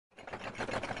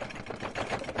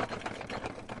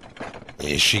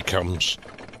Here she comes.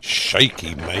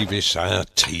 Shaky Mavis, our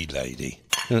tea lady.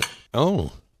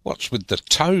 Oh, what's with the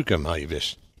toga,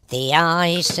 Mavis? The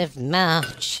Ides of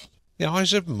March. The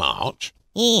Ides of March?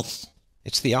 Yes.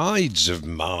 It's the Ides of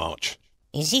March.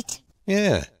 Is it?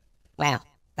 Yeah. Well,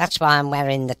 that's why I'm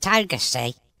wearing the toga,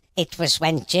 see? It was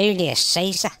when Julius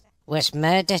Caesar was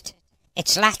murdered.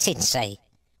 It's Latin, see,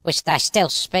 which they still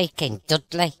speak in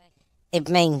Dudley. It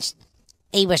means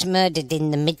he was murdered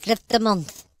in the middle of the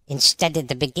month instead of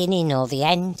the beginning or the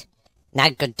end. No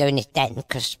good doing it then,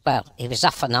 because, well, he was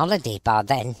off on holiday by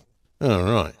then. Oh,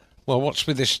 right. Well, what's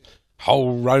with this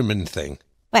whole Roman thing?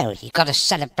 Well, you got to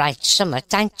celebrate summer,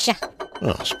 don't you?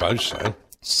 Oh, I suppose so.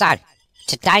 So,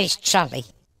 today's trolley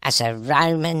has a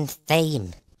Roman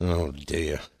theme. Oh,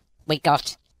 dear. We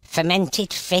got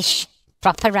fermented fish.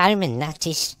 Proper Roman, that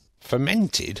is.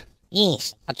 Fermented?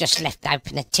 Yes, I just left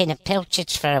open a tin of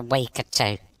pilchards for a week or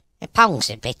two. It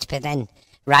pongs a bit, but then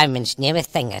Romans knew a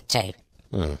thing or two.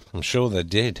 Oh, I'm sure they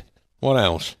did. What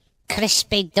else?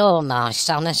 Crispy dormice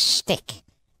on a stick.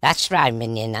 That's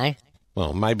Roman, you know.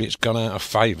 Well, maybe it's gone out of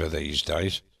favour these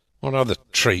days. What other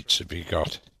treats have you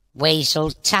got?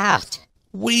 Weasel tart.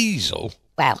 Weasel?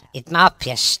 Well, it might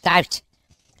be a stout.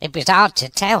 It was hard to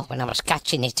tell when I was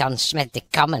catching it on Smedley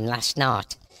Common last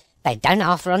night. They don't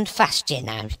half run fast, you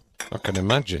know. I can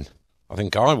imagine. I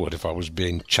think I would if I was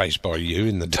being chased by you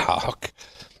in the dark.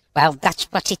 Well, that's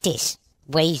what it is.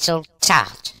 Weasel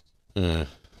tart.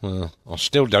 Well, I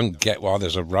still don't get why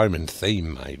there's a Roman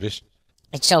theme, Mavis.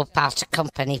 It's all part of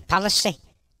company policy,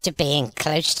 to be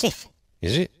inclusive.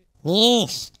 Is it?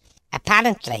 Yes.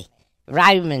 Apparently,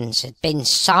 Romans had been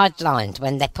sidelined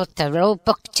when they put the rule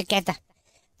book together.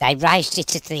 They raised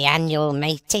it at the annual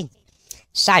meeting.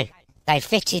 So, they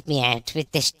fitted me out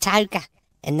with this toga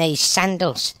and these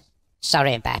sandals.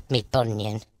 Sorry about me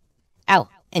bunion. Oh,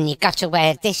 and you got to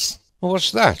wear this.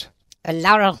 What's that? A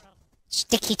laurel.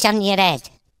 Stick it on your head.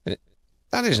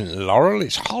 That isn't laurel,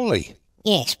 it's holly.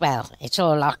 Yes, well, it's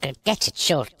all I could get at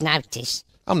short notice.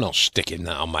 I'm not sticking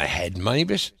that on my head,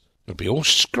 Mavis. It'll be all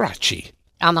scratchy.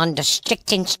 I'm under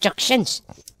strict instructions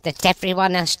that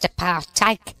everyone has to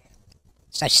partake.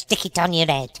 So stick it on your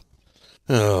head.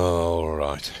 Oh, all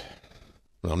right.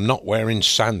 I'm not wearing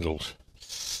sandals.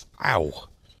 Ow.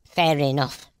 Fair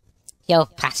enough. You'll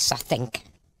pass, I think,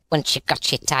 once you've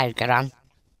got your toga on.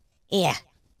 Here.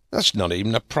 That's not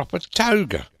even a proper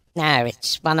toga. No,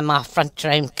 it's one of my front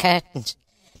room curtains.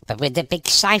 But with a big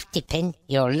safety pin,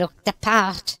 you'll look the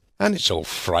part. And it's all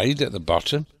frayed at the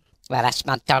bottom. Well, that's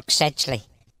my dog Sedgley.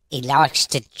 He likes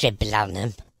to dribble on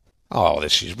them. Oh,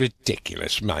 this is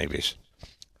ridiculous, Mavis.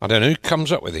 I don't know who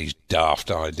comes up with these daft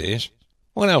ideas.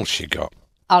 What else you got?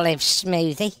 Olive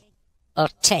smoothie or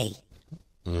tea?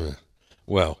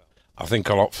 Well, I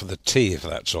think I'll opt for the tea if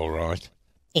that's all right.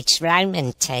 It's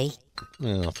Roman tea.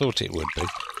 I thought it would be.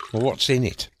 Well, what's in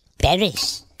it?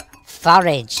 Berries,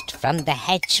 foraged from the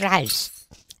hedgerows,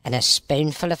 and a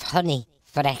spoonful of honey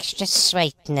for extra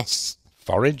sweetness.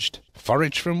 Foraged?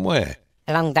 Foraged from where?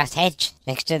 Along that hedge,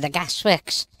 next to the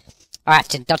gasworks. I had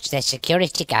to dodge their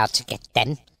security guard to get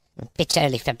them. A bit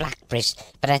early for blackberries,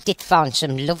 but I did find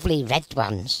some lovely red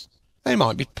ones. They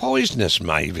might be poisonous,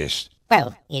 Mavis.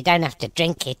 Well, you don't have to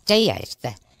drink it, do you? It's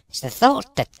the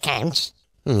thought that counts.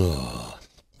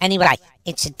 Anyway,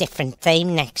 it's a different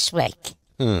theme next week.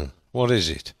 What is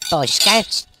it? Boy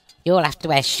Scouts, you'll have to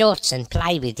wear shorts and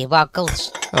play with your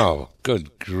woggles. Oh,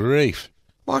 good grief.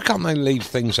 Why can't they leave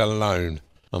things alone?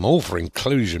 I'm all for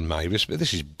inclusion, Mavis, but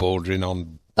this is bordering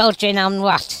on... Bordering on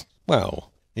what?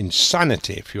 Well,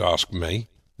 insanity, if you ask me.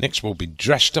 Next we'll be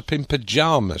dressed up in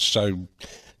pyjamas, so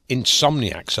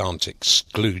insomniacs aren't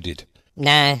excluded.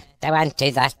 No, they won't do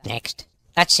that next.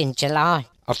 That's in July.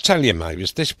 I'll tell you,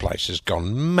 Mavis, this place has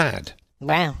gone mad.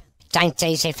 Well, it ain't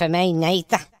easy for me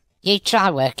neither. You try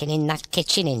working in that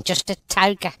kitchen in just a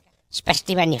toga,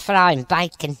 especially when you're frying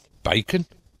bacon. Bacon?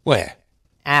 Where?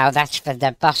 Oh, that's for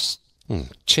the boss.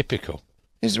 Typical.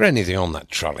 Is there anything on that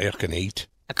trolley I can eat?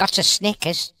 I got a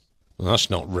Snickers. Well, that's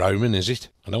not Roman, is it?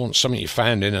 I don't want something you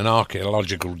found in an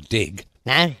archaeological dig.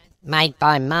 No, made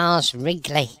by Mars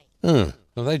Wrigley. Well,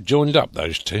 they joined up,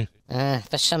 those two.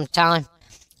 For some time.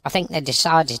 I think they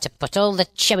decided to put all the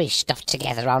chewy stuff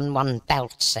together on one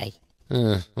belt, see?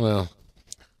 Well,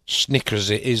 Snickers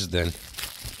it is then.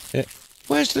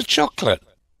 Where's the chocolate?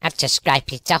 Had to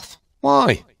scrape it off.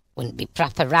 Why? Wouldn't be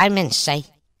proper Roman, see?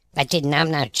 They didn't have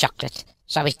no chocolate,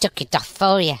 so we took it off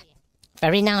for you.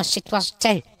 Very nice it was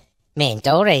too. Me and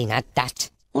Doreen had that.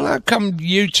 Well, how come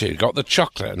you two got the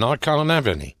chocolate and I can't have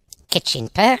any? Kitchen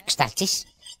perks, that is.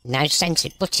 No sense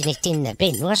in putting it in the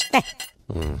bin, was there?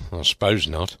 I suppose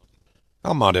not.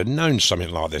 I might have known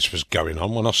something like this was going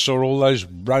on when I saw all those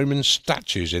Roman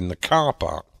statues in the car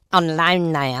park. On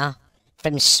loan they are,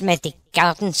 from Smethwick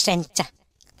Garden Centre.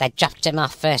 They dropped 'em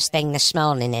off first thing this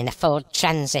morning in a Ford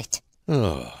Transit.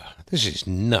 Oh, this is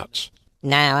nuts.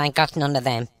 No, I ain't got none of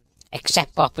them,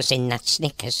 except what was in that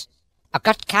Snickers. I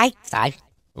got cake, though.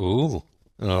 Ooh.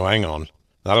 Oh, hang on.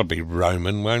 That'll be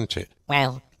Roman, won't it?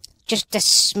 Well, just a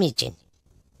smidgen.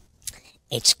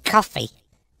 It's coffee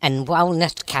and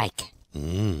walnut cake.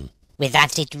 With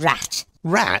added rat.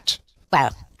 Rat?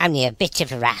 Well, only a bit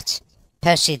of a rat.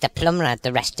 Percy the plumber had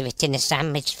the rest of it in a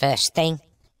sandwich first thing.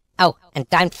 Oh, and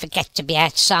don't forget to be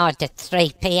outside at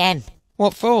 3 p.m.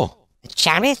 What for? The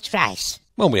chariot race.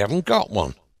 Well, we haven't got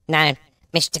one. No,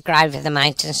 Mr. Grover, the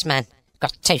maintenance man,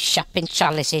 got 2 shopping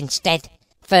trolleys instead.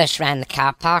 First round the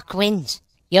car park wins.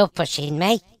 You're pushing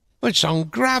me. Well, it's on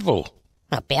gravel.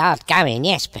 It'll be hard going,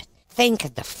 yes, but think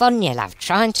of the fun you'll have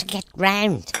trying to get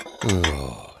round.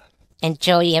 Oh.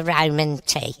 Enjoy your Roman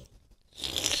tea.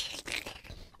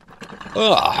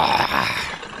 Ah.